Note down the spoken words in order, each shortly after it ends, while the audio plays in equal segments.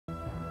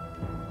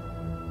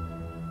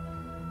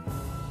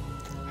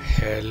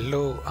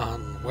Hello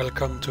and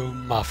welcome to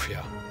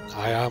Mafia.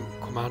 I am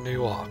Commander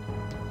Yuan.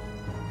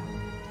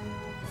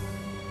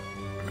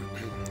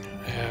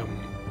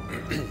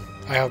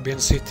 I have been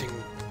sitting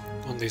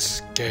on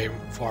this game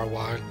for a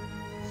while.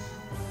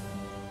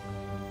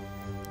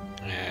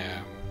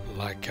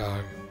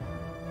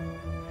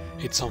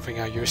 It's something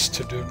I used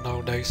to do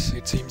nowadays,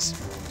 it seems.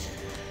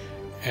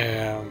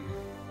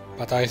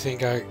 But I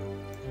think I'm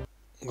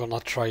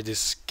gonna try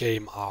this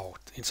game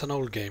out. It's an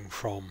old game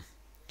from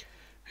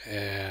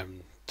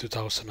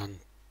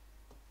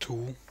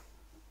 2002,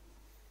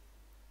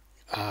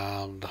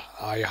 and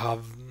I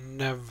have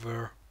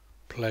never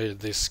played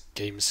this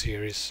game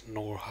series,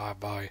 nor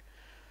have I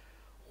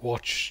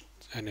watched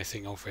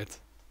anything of it.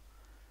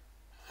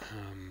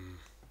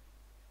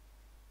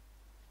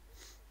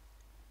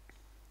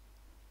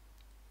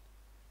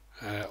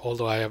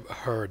 Although I have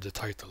heard the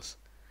titles.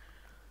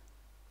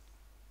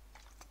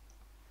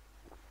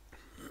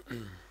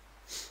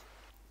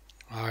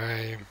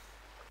 I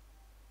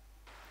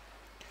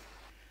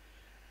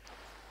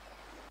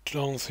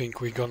don't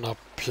think we're gonna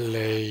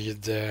play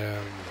the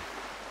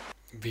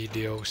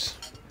videos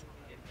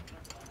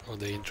or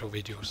the intro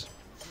videos.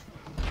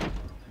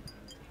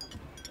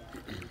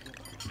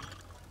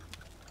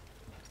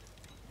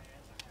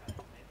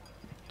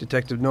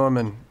 Detective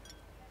Norman,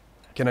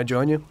 can I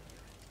join you?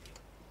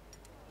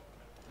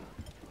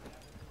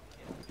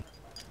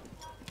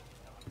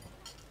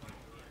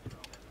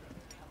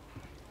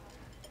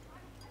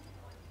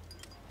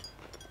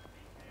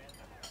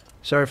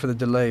 Sorry for the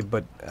delay,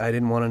 but I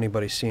didn't want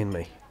anybody seeing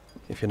me,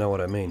 if you know what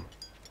I mean.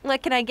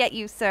 What can I get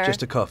you, sir?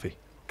 Just a coffee.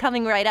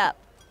 Coming right up.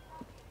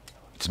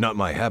 It's not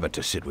my habit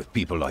to sit with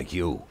people like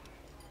you.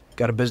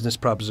 Got a business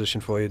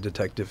proposition for you,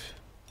 Detective.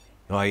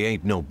 I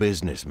ain't no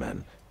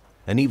businessman.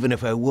 And even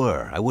if I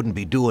were, I wouldn't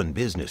be doing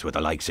business with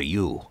the likes of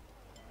you.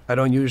 I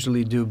don't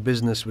usually do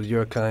business with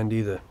your kind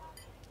either.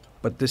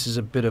 But this is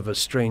a bit of a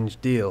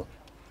strange deal.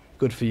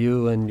 Good for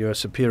you and your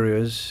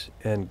superiors,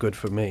 and good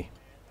for me.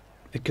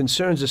 It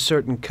concerns a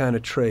certain kind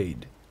of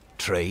trade.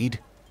 Trade?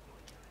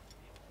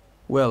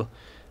 Well,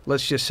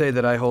 let's just say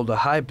that I hold a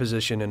high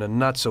position in a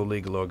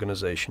not-so-legal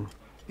organization.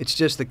 It's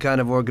just the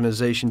kind of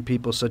organization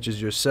people such as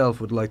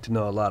yourself would like to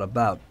know a lot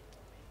about.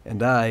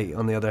 And I,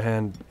 on the other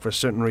hand, for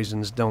certain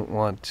reasons, don't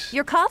want...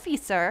 Your coffee,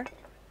 sir.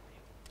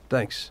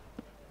 Thanks.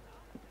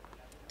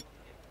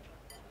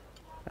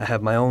 I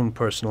have my own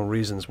personal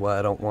reasons why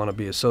I don't want to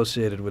be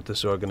associated with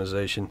this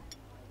organization.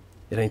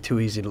 It ain't too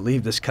easy to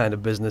leave this kind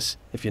of business,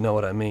 if you know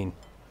what I mean.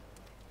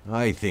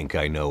 I think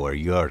I know where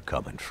you're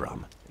coming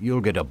from.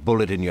 You'll get a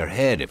bullet in your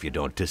head if you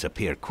don't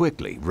disappear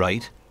quickly,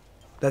 right?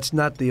 That's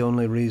not the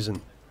only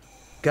reason.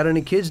 Got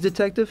any kids,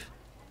 Detective?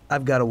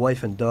 I've got a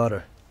wife and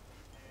daughter.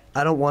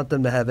 I don't want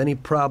them to have any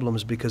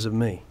problems because of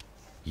me.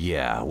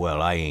 Yeah, well,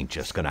 I ain't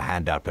just gonna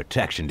hand out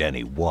protection to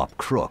any wop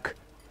crook.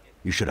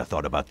 You should have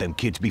thought about them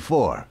kids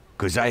before,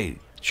 'cause I...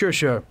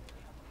 Sure.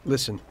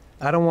 Listen,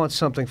 I don't want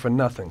something for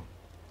nothing.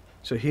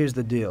 So here's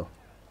the deal.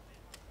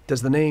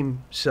 Does the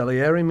name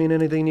Salieri mean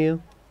anything to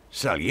you?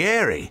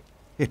 Salieri?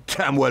 It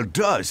damn well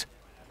does.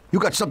 You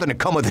got something in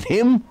common with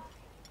him?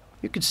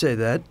 You could say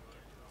that.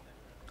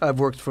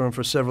 I've worked for him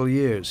for several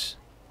years.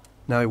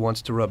 Now he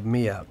wants to rub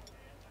me out.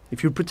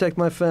 If you protect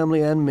my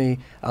family and me,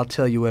 I'll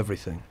tell you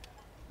everything.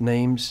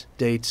 Names,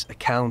 dates,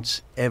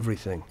 accounts,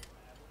 everything.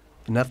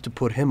 Enough to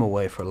put him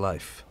away for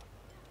life.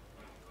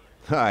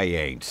 I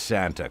ain't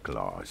Santa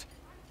Claus.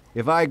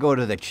 If I go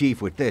to the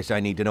chief with this, I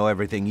need to know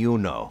everything you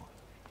know.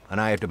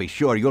 And I have to be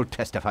sure you'll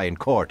testify in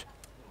court.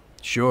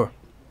 Sure.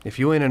 If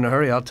you ain't in a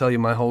hurry, I'll tell you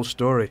my whole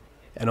story.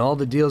 And all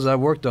the deals I've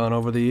worked on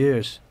over the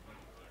years.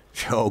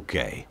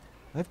 Okay.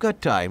 I've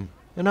got time,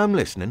 and I'm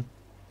listening.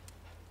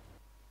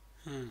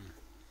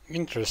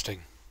 Interesting.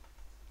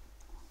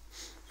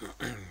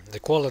 The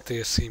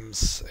quality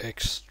seems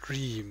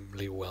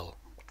extremely well.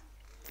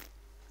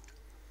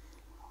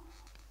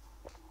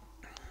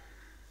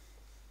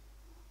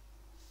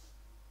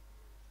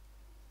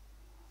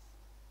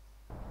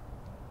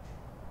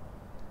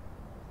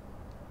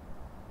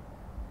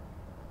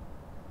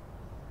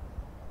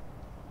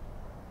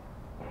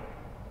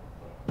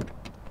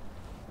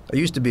 I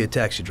used to be a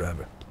taxi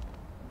driver.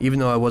 Even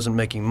though I wasn't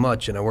making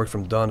much and I worked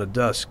from dawn to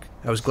dusk,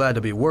 I was glad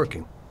to be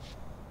working.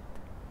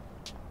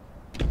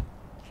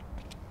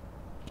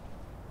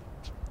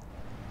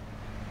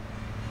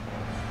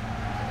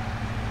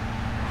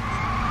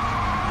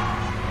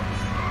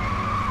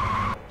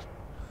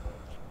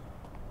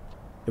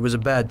 It was a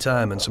bad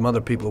time and some other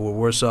people were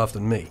worse off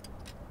than me.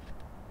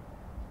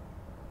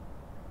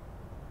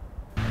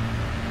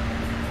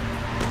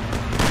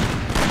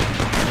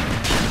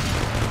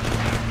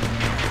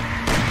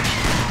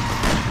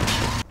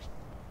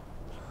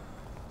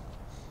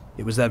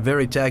 It was that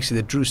very taxi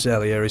that drew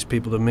Salieri's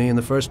people to me in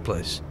the first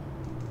place.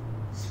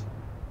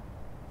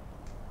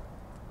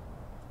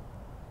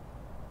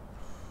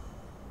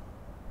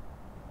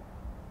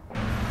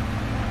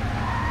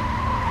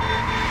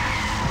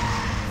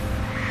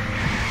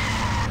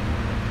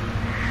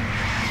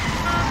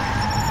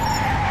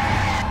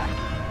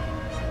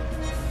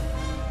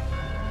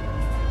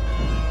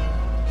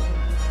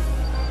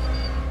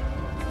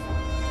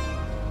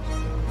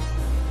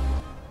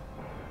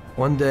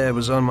 One day I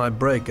was on my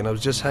break and I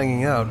was just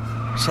hanging out.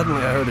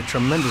 Suddenly I heard a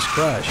tremendous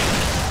crash.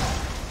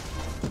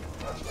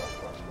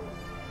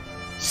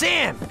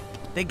 Sam!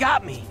 They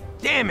got me!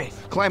 Damn it!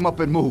 Climb up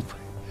and move.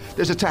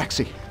 There's a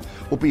taxi.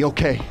 We'll be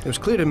okay. It was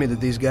clear to me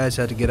that these guys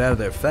had to get out of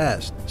there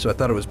fast, so I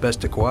thought it was best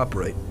to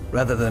cooperate,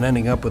 rather than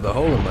ending up with a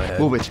hole in my head.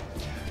 Move it.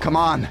 Come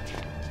on.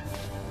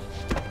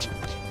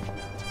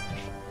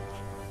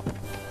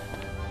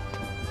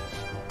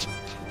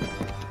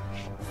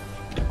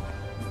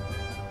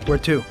 Where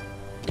to?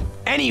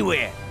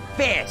 Anywhere!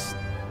 Fast!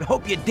 I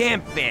hope you're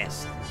damn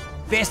fast.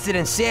 Faster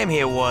than Sam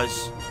here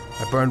was.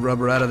 I burned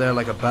rubber out of there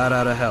like a bat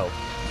out of hell.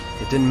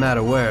 It didn't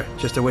matter where,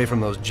 just away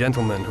from those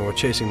gentlemen who were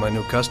chasing my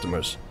new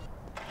customers.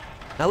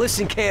 Now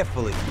listen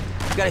carefully.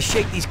 We gotta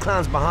shake these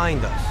clowns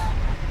behind us.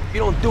 If you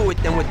don't do it,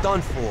 then we're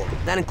done for.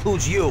 That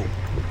includes you.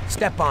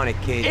 Step on it,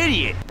 kid.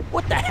 Idiot!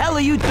 What the hell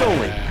are you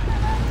doing?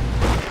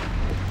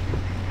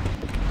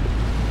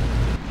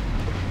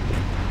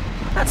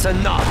 That's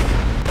enough.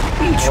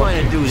 What are you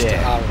trying to do Use the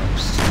there?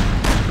 arrows.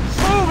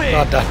 Move it!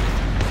 God damn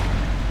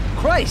it.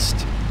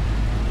 Christ!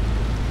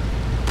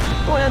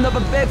 Gonna end up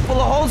a bag full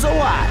of holes or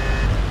what?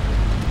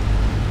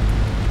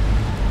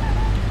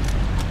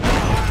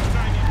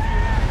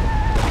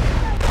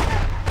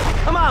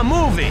 Come on,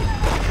 move it!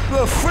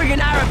 You're a friggin'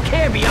 Arab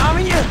cabbie,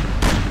 aren't you?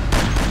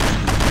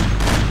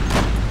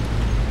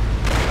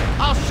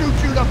 I'll shoot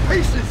you to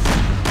pieces.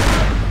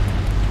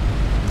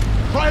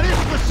 Try this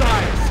for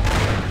size.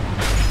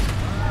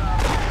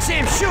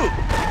 Sam, shoot!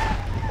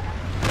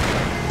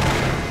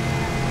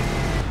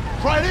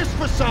 Try this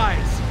for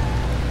size.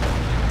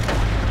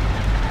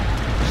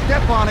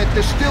 Step on it.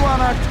 They're still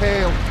on our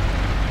tail.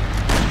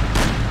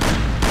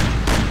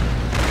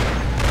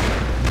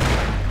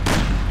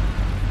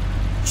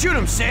 Shoot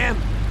him, Sam!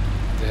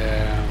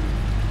 The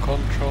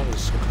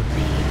controls could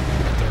be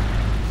better.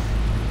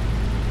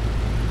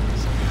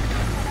 Something I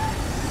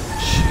can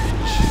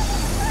change.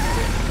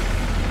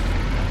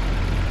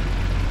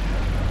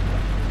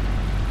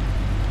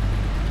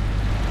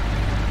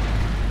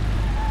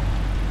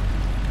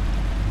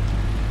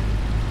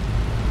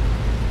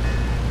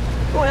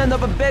 Gonna end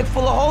up a bag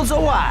full of holes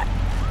or what?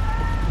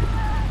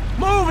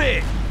 Move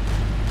it!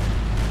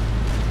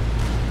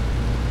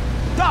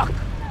 Duck!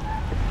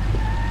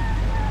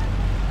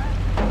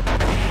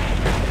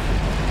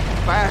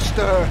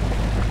 Faster.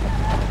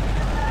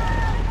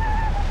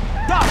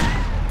 Duck!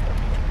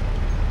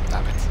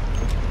 Damn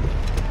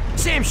it.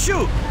 Sam,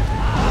 shoot!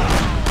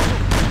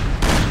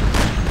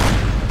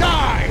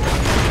 Die.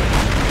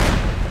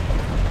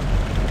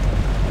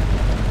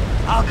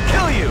 I'll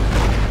kill you!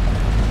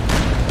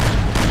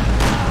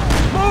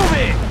 Move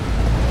it!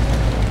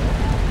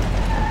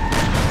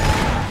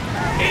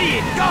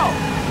 Idiot, go!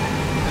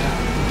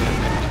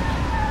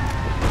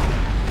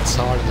 It's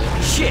harder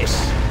than Shit!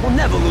 We'll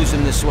never lose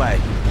him this way.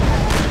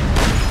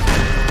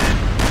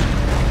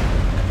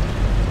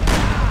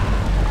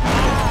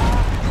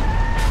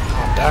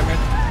 Oh, damn it.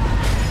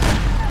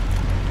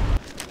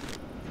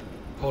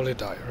 Holy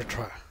die,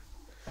 retry.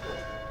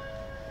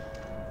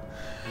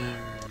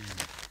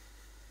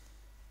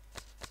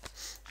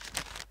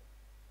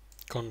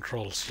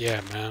 Controls,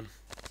 yeah, man.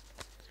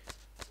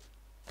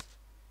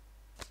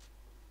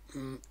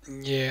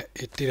 Yeah,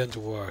 it didn't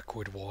work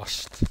with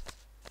Wast.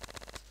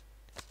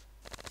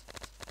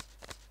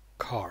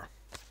 Car.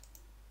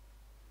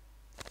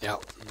 Yeah,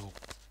 no.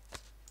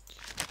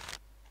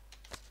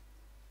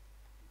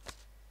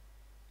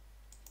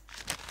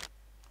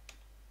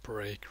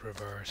 Brake,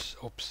 reverse,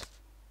 oops.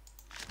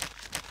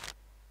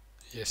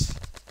 Yes.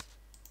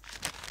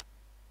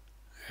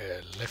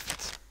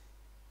 Left.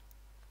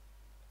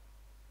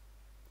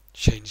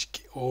 Change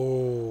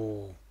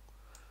oh.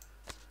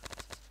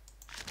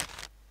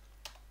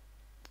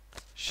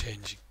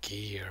 Change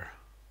gear.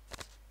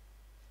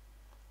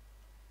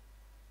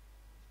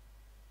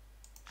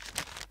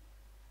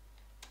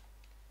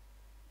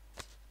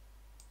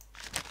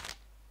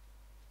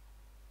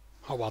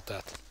 How about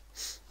that?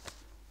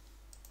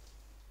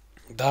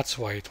 That's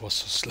why it was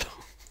so slow.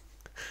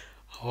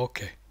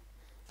 Okay.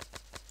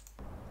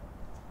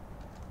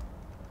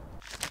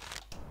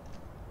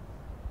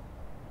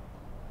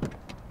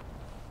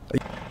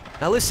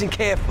 Now listen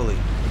carefully.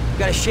 We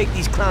gotta shake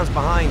these clowns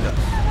behind us.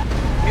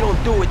 If you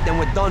don't do it, then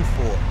we're done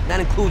for. That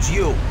includes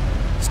you.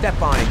 Step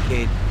on it,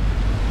 kid.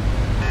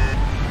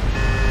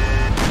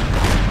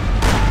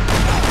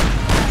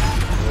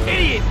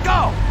 Idiot,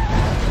 go!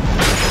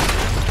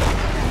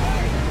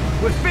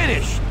 We're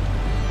finished.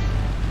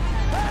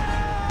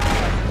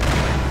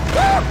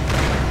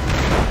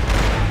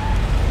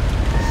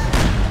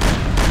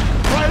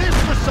 Try this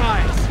for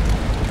size.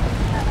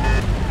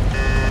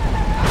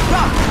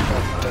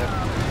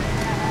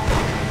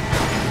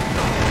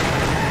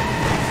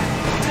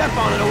 Step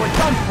on it or we're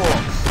done for.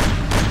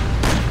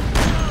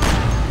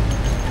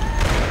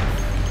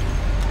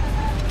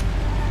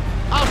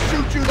 I'll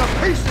shoot you to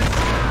pieces.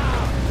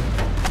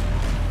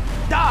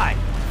 Die!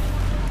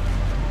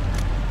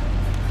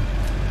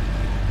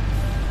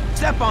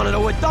 Step on it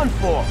or we're done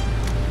for.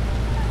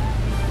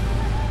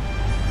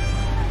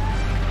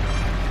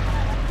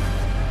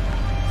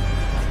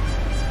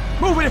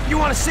 Move it if you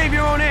want to save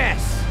your own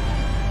ass!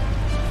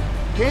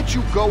 Can't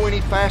you go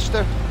any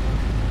faster?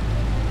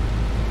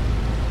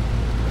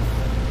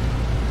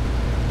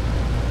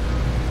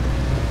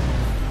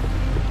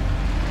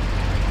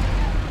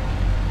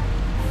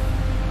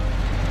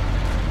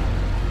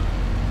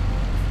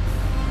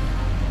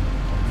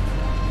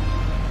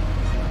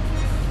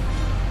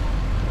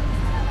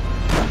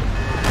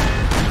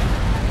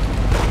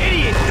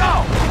 Idiot,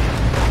 go!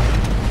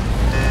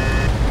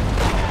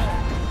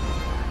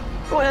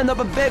 Gonna end up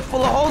a bag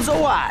full of holes or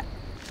what?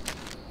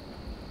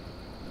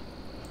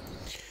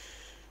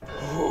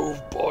 Oh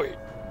boy.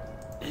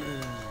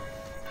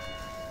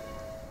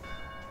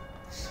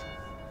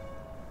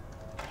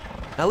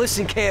 Now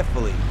listen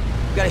carefully.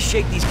 We gotta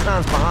shake these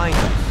clowns behind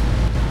us.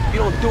 If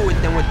you don't do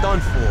it, then we're done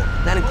for.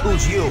 That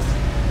includes you.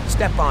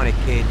 Step on it,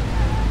 kid.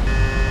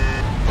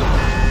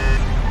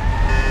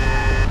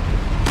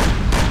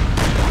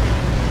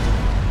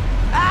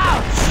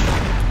 Ouch!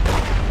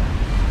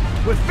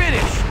 We're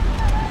finished.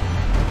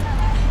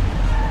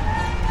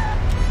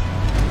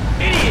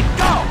 Idiot,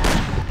 go!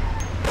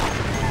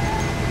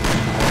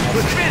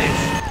 We're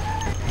finished.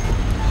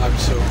 I'm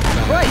so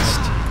bad.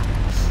 Christ!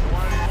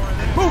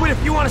 Move it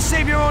if you want to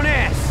save your own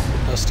ass.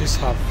 Does this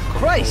have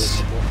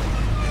Christ! controls?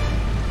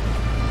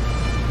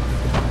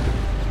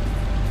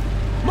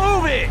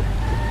 Move it!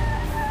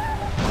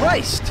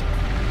 Christ!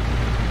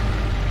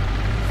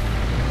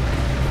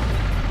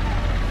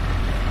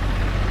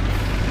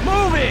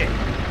 Move it!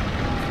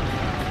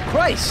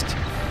 Christ!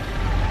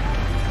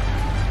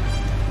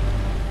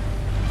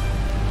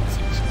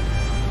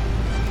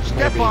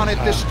 Step Maybe, on it,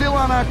 they're still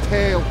on our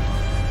tail.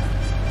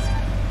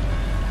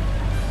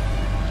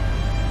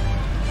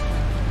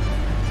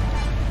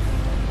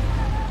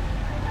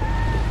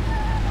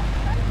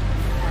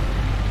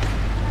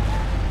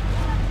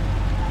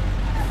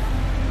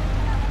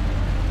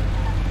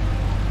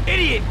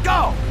 Idiot,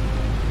 go!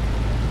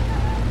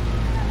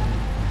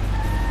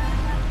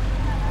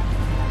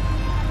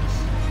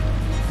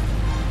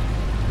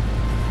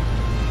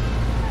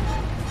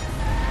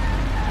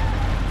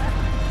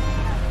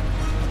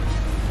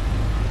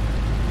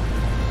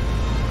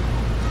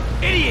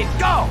 Idiot,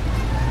 go!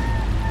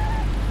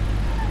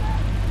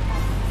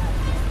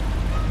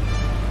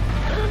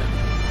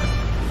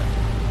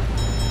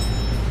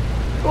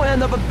 Gonna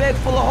end up a bag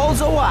full of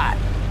holes or what?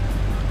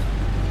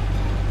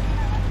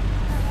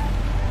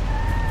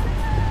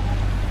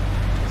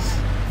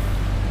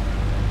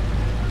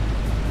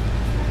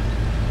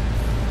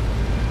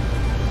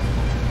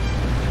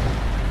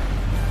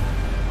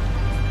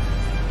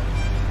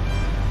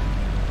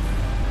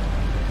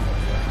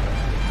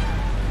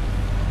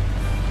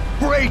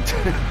 Great!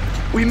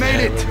 We made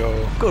There we it!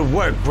 go. Good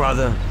work,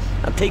 brother.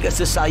 Now take us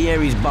to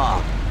Salieri's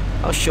bar.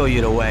 I'll show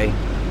you the way.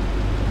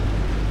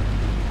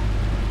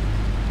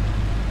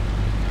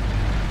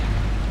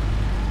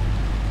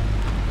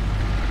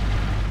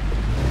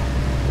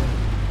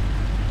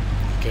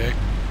 Okay.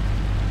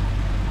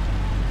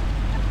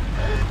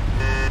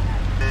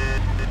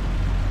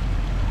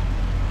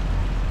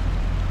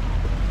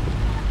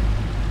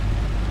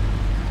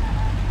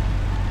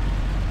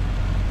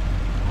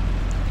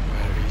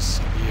 Where is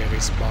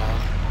Salieri's bar?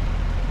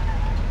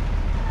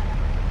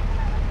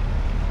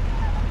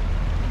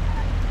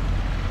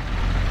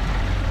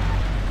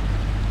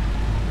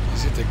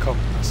 Is it the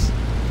compass?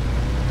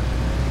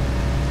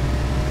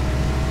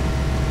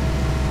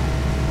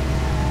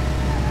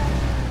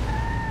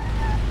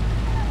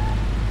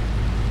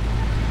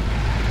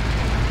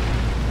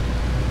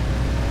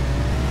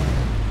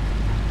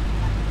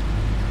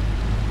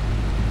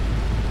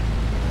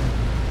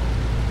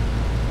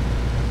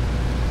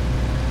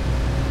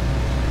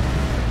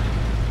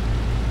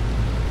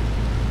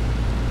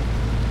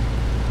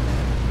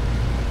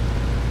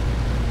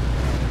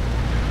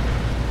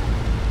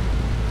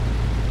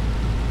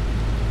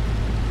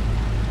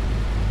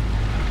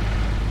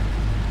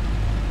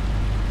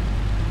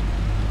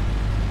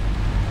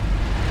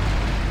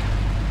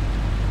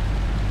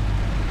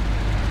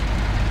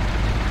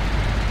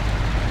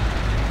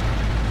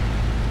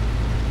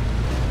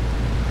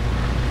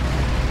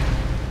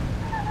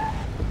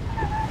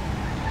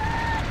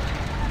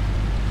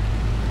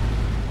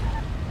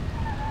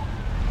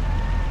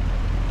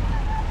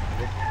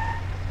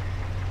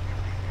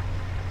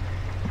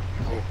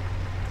 Oh.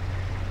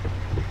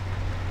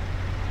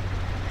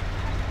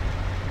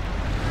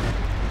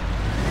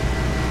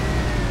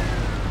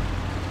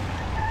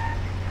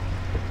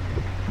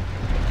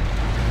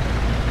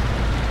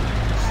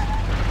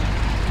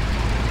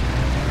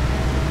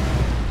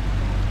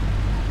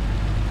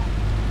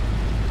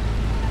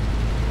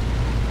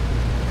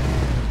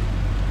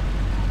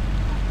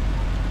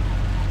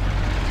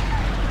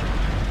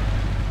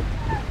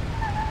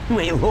 You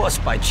ain't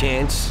lost by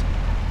chance.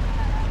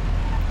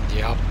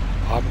 Yep,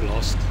 I'm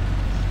lost.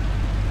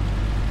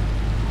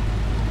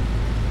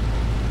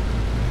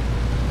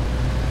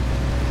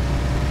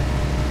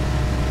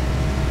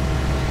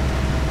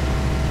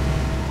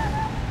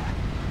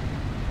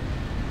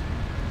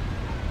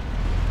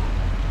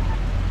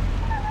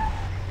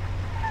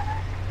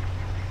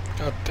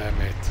 God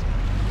damn it.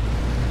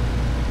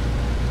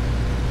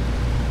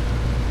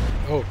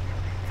 Oh.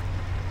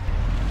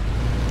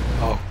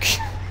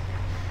 Okay.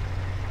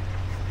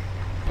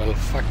 Well,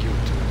 fuck you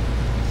too.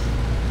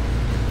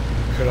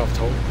 Could have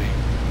told me.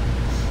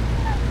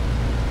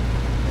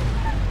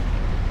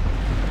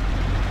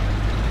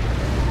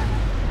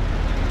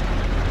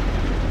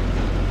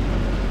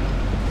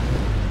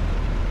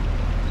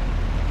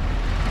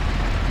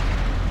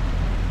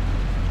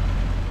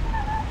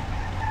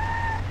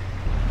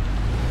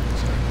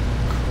 So I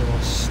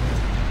crossed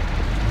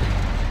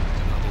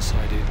the other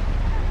side in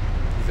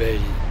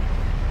vain.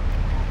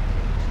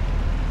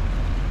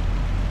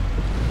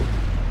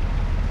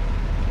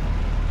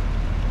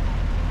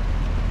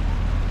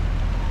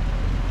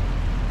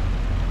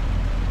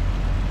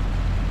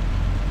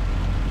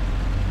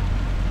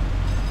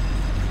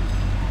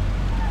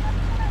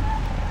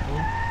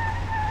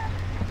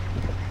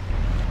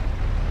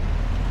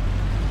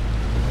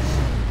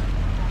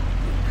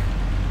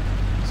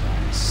 So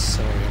I'm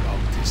sorry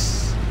about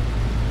this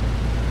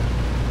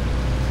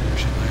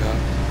confusion I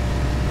have.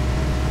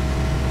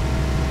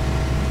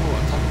 Oh,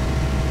 attack.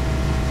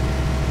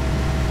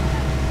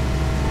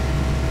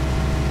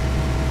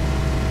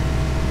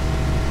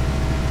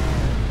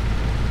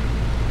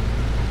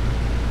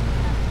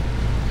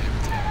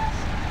 Empty.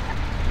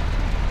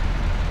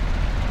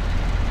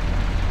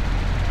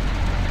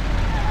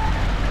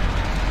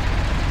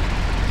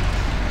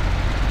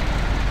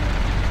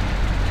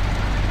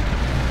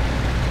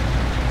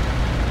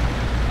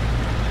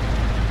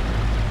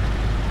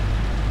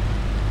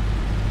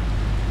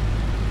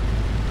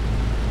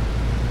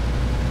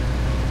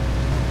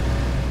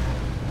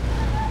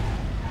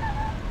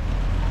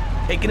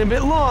 Taking a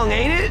bit long,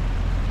 ain't it?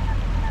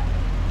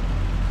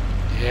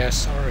 Yeah,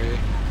 sorry.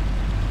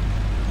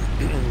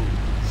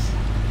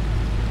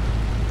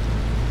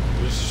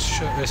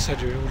 They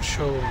said you would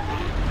show me. I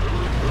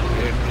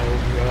didn't know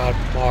you had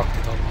marked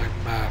it on my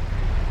map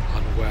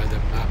on where the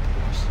map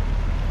was.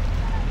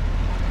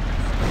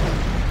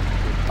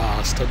 You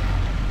bastard.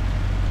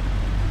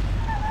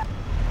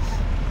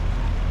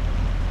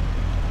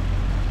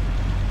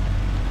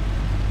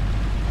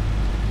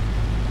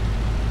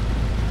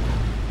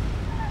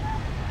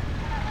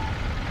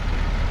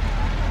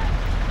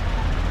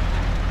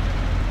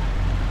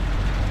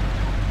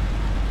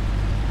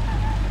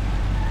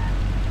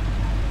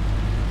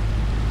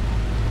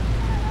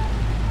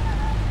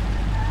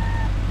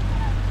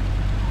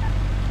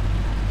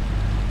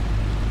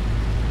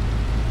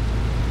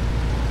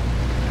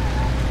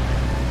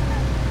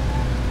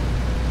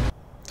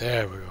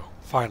 There we go.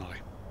 Finally.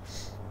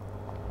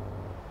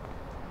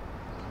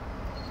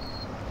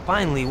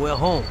 Finally, we're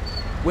home.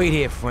 Wait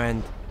here,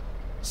 friend.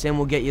 Sam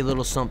will get you a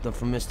little something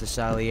from Mr.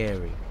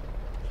 Salieri.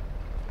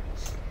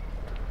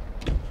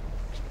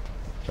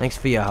 Thanks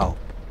for your help.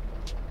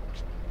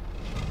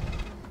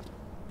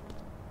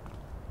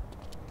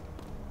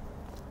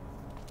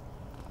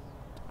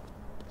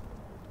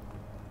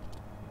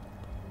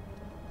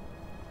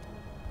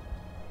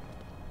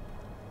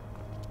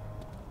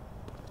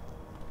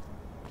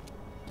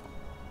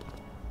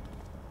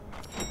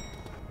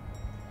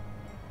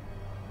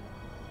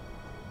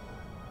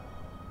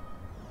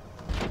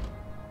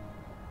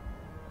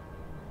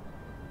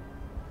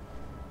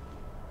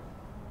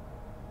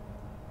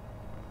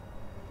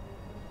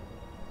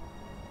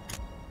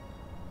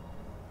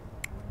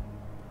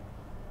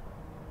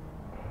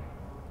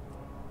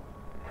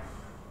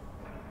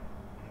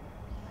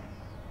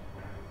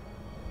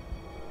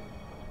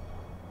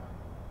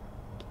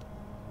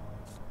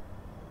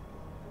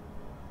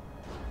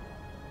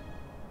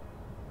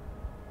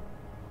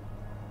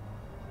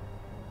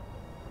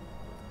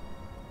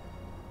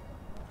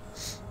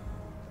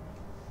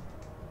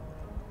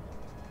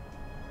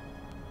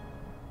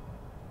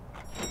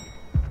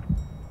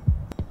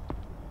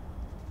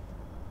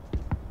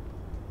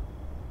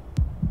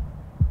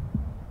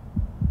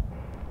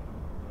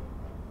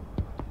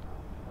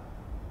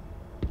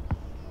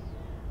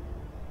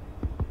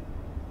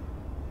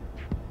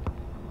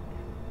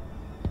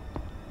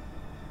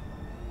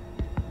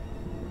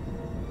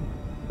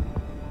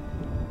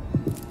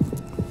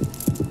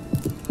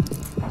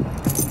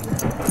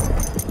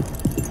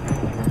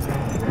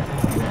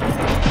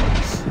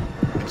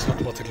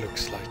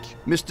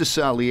 Mr.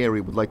 Salieri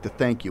would like to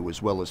thank you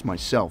as well as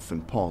myself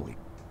and Paulie.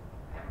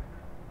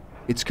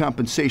 It's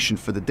compensation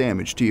for the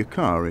damage to your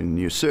car and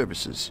your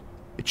services.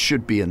 It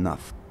should be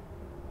enough.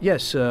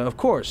 Yes, of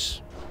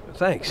course.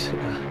 Thanks.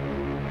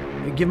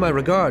 Give my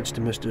regards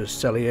to Mr.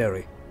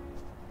 Salieri.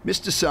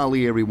 Mr.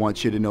 Salieri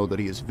wants you to know that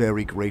he is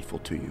very grateful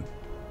to you.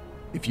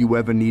 If you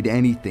ever need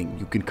anything,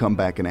 you can come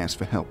back and ask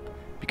for help,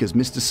 because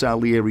Mr.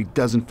 Salieri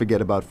doesn't forget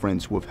about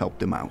friends who have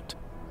helped him out.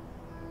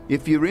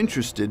 If you're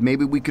interested,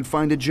 maybe we could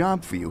find a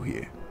job for you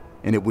here,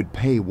 and it would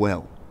pay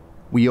well.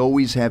 We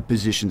always have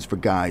positions for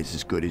guys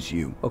as good as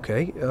you.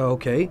 Okay,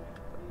 okay.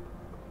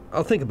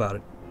 I'll think about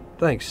it.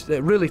 Thanks,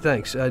 really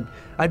thanks.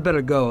 I'd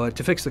better go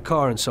to fix the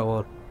car and so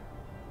on.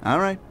 All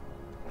right,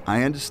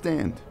 I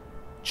understand.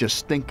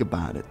 Just think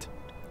about it.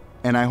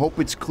 And I hope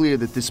it's clear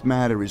that this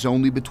matter is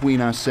only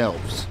between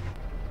ourselves.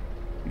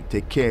 You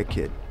take care,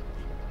 kid.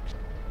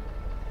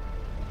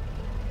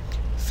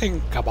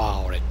 think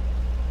about it.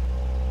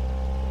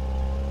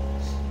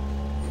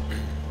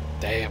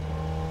 Damn.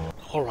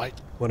 Alright.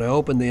 When I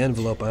opened the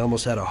envelope, I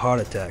almost had a heart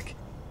attack.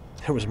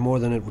 There was more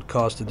than it would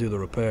cost to do the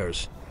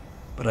repairs.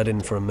 But I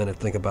didn't for a minute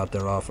think about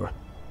their offer.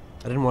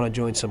 I didn't want to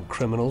join some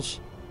criminals,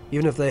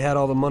 even if they had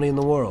all the money in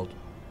the world.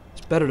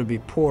 It's better to be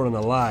poor and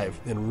alive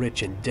than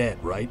rich and dead,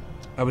 right?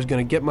 I was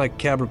going to get my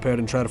cab repaired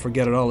and try to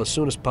forget it all as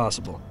soon as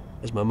possible.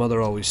 As my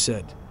mother always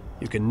said,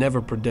 you can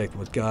never predict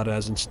what God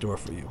has in store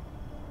for you.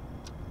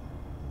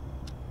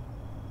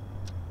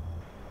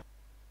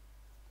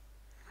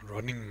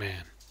 Running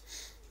Man.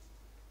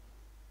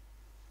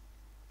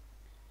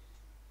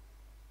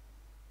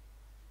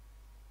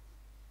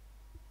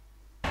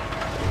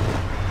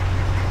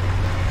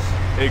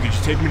 Hey, could you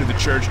take me to the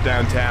church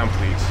downtown,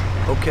 please?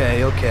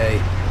 Okay,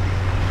 okay.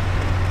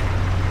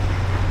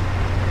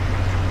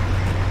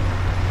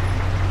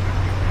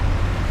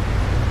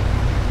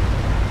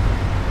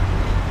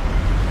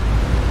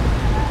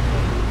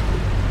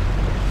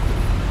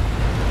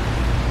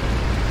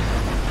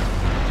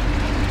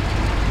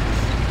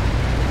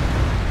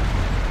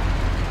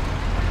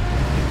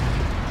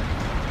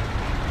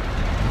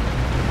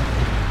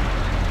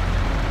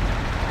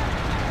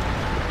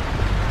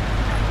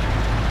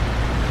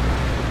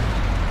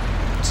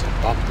 It's a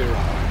bumpy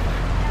ride.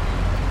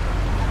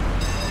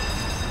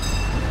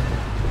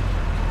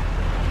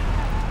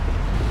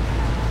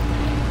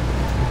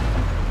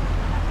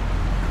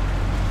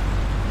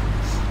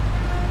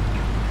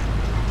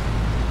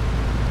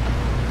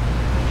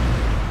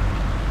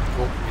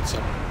 Oh, it's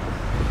up.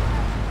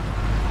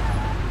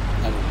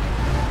 Never mind.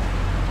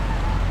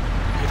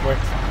 It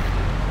worked fine.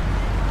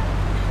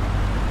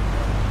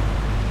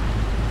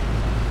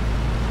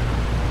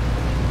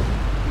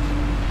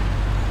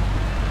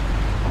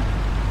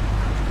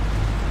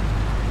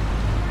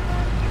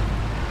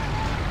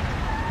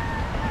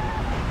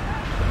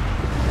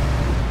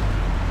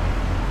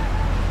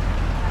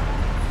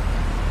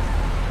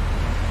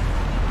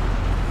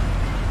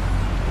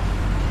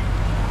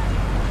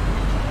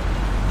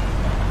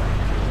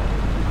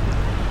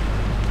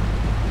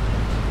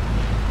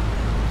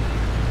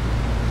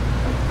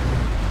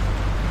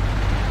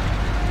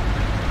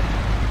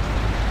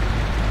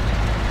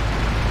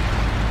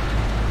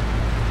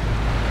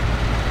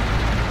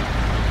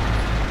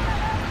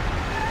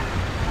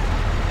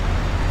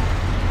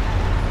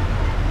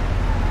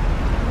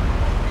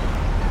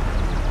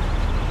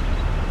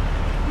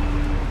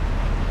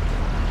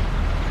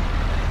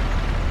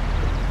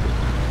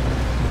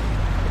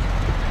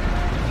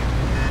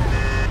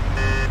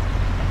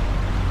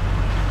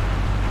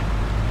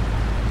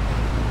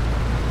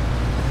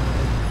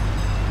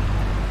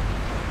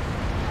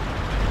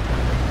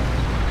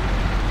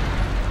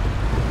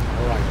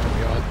 Alright,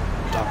 we are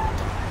done.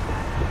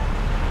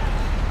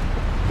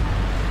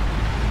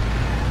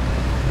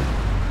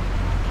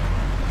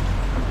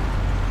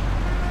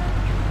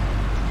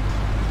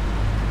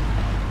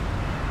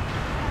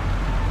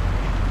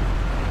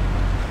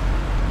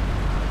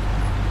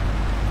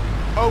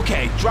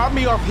 Okay, drop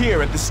me off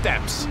here at the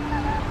steps.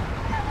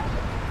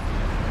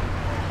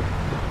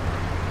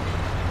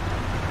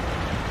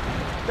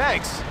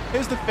 Thanks.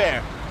 Here's the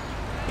fare.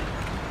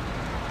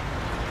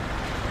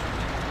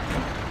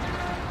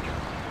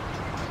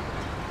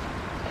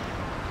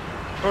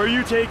 Are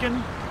you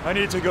taken? I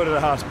need to go to the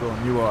hospital,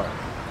 and you are.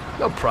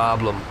 No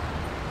problem.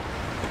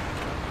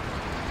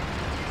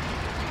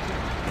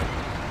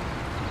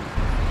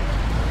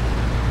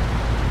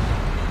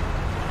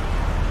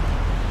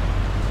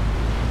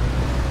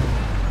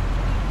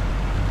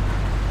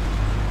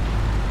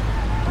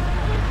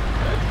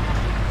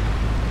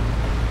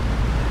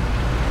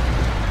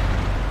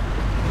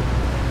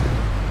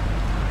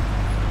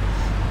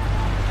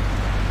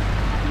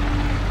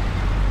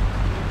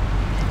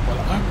 Well,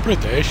 I'm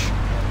British.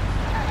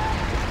 I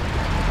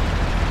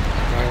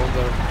drive on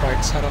the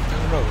right side of the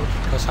road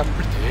because I'm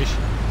British.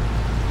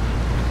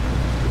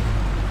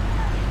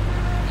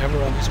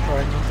 Everyone is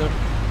driving on the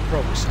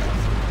wrong side of the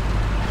road.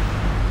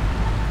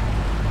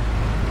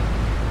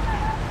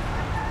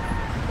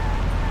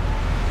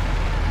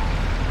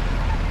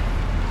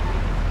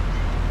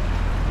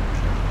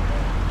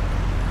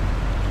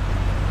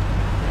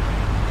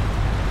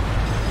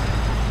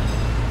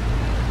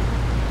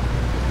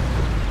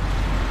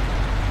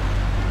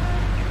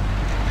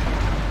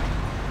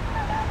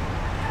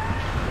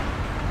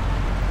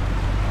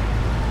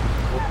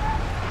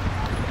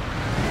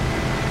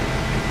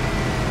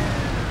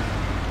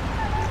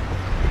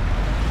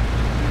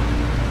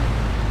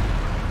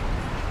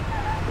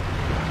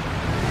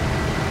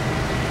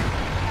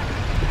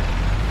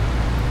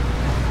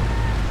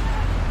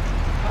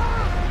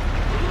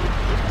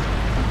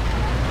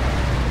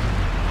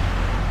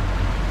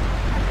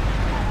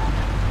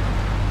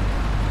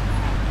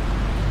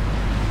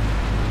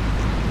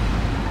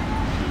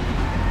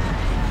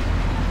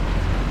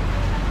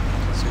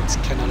 It's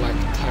kind of like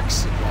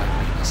taxi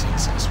driving in a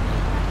sense as well,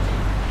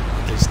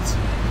 at least at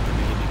the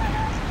beginning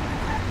here.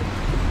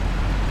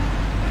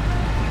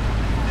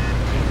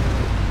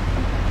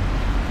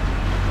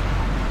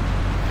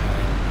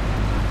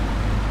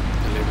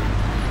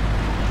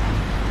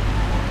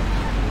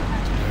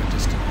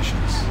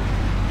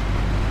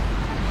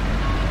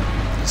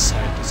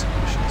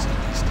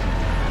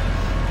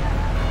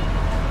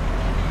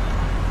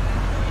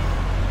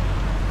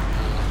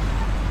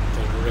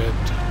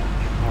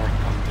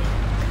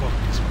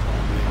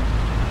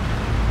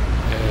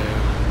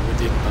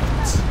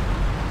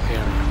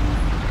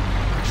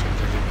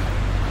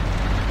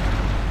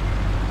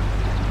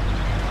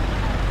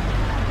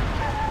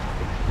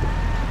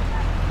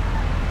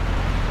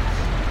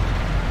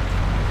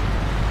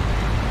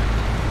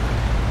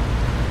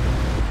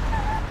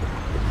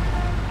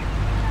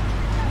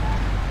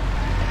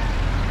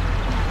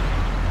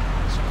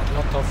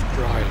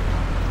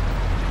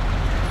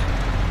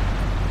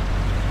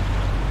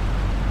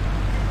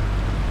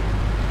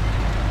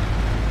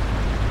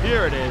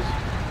 Here it is.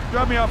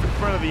 Drop me off in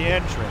front of the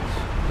entrance.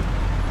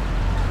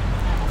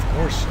 Of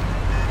course.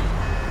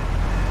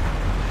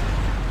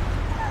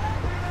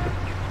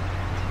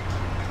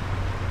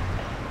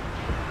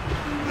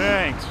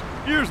 Thanks.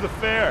 Here's the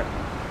fare.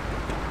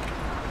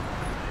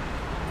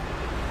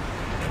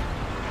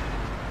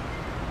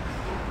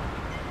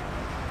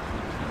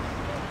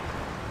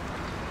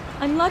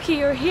 I'm lucky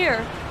you're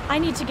here. I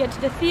need to get to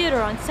the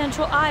theater on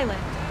Central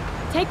Island.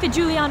 Take the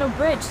Giuliano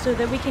Bridge so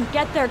that we can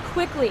get there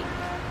quickly.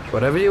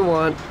 Whatever you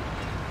want.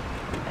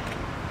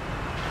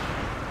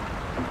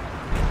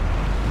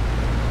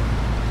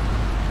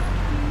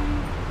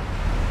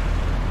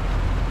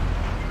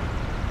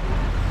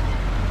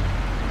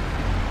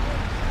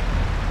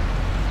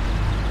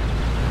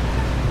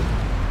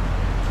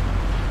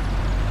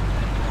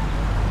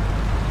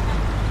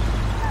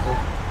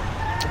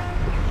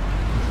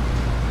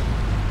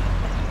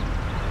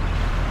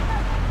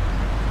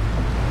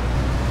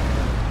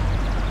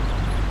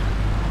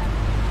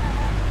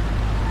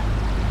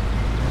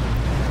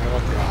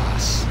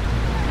 Grass.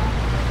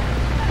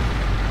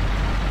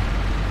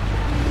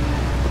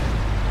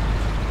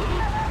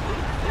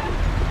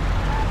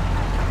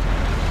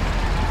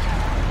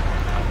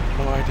 I have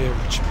no idea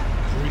which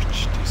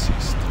bridge this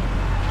is.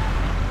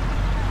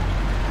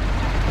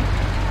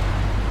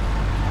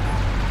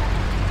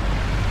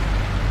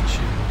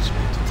 She wants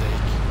me to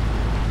take.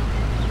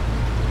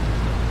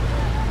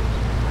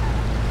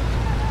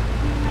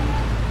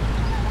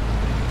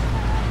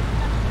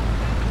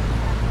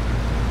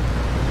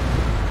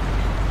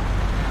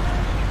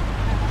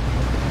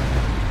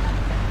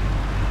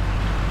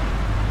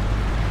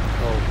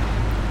 Oh.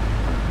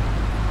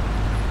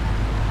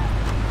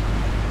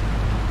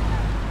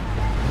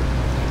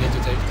 I need to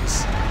take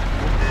this.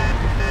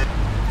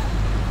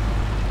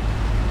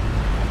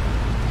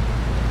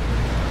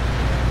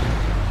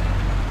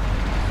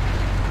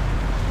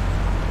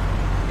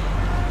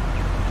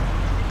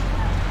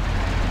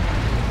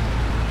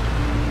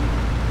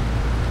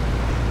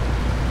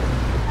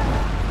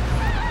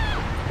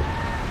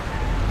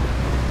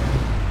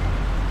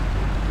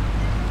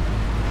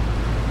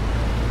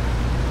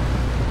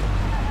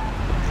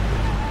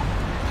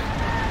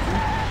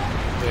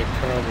 The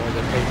curve or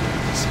the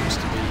pavement seems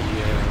to be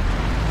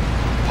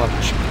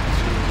punishment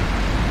to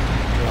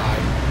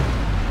drive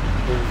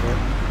over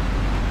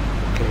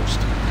close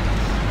to.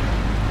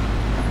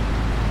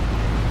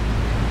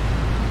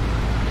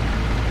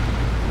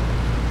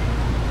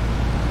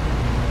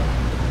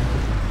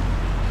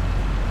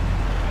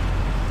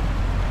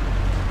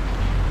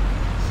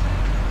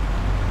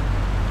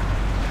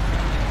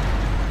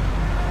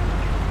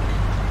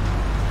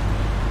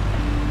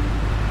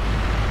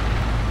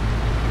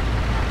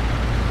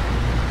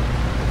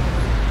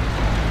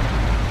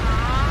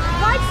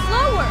 Ride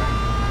slower!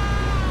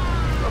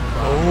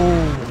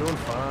 Oh, We're doing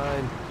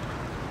fine.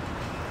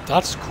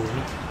 that's cool.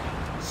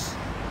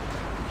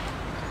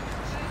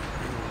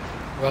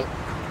 Well,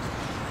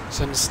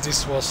 since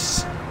this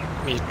was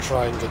me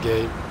trying the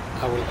game,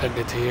 I will end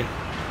it here.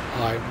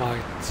 I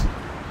might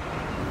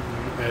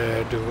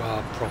do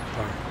a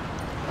proper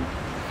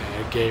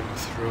game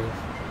through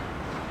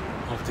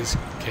of this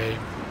game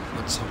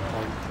at some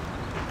point.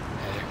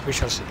 We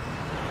shall see.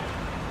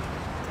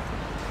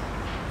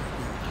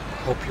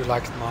 Hope you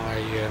liked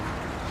my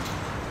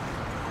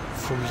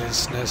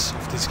foolishness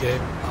of this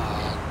game,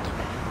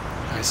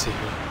 and I see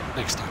you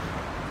next time.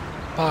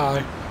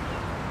 Bye!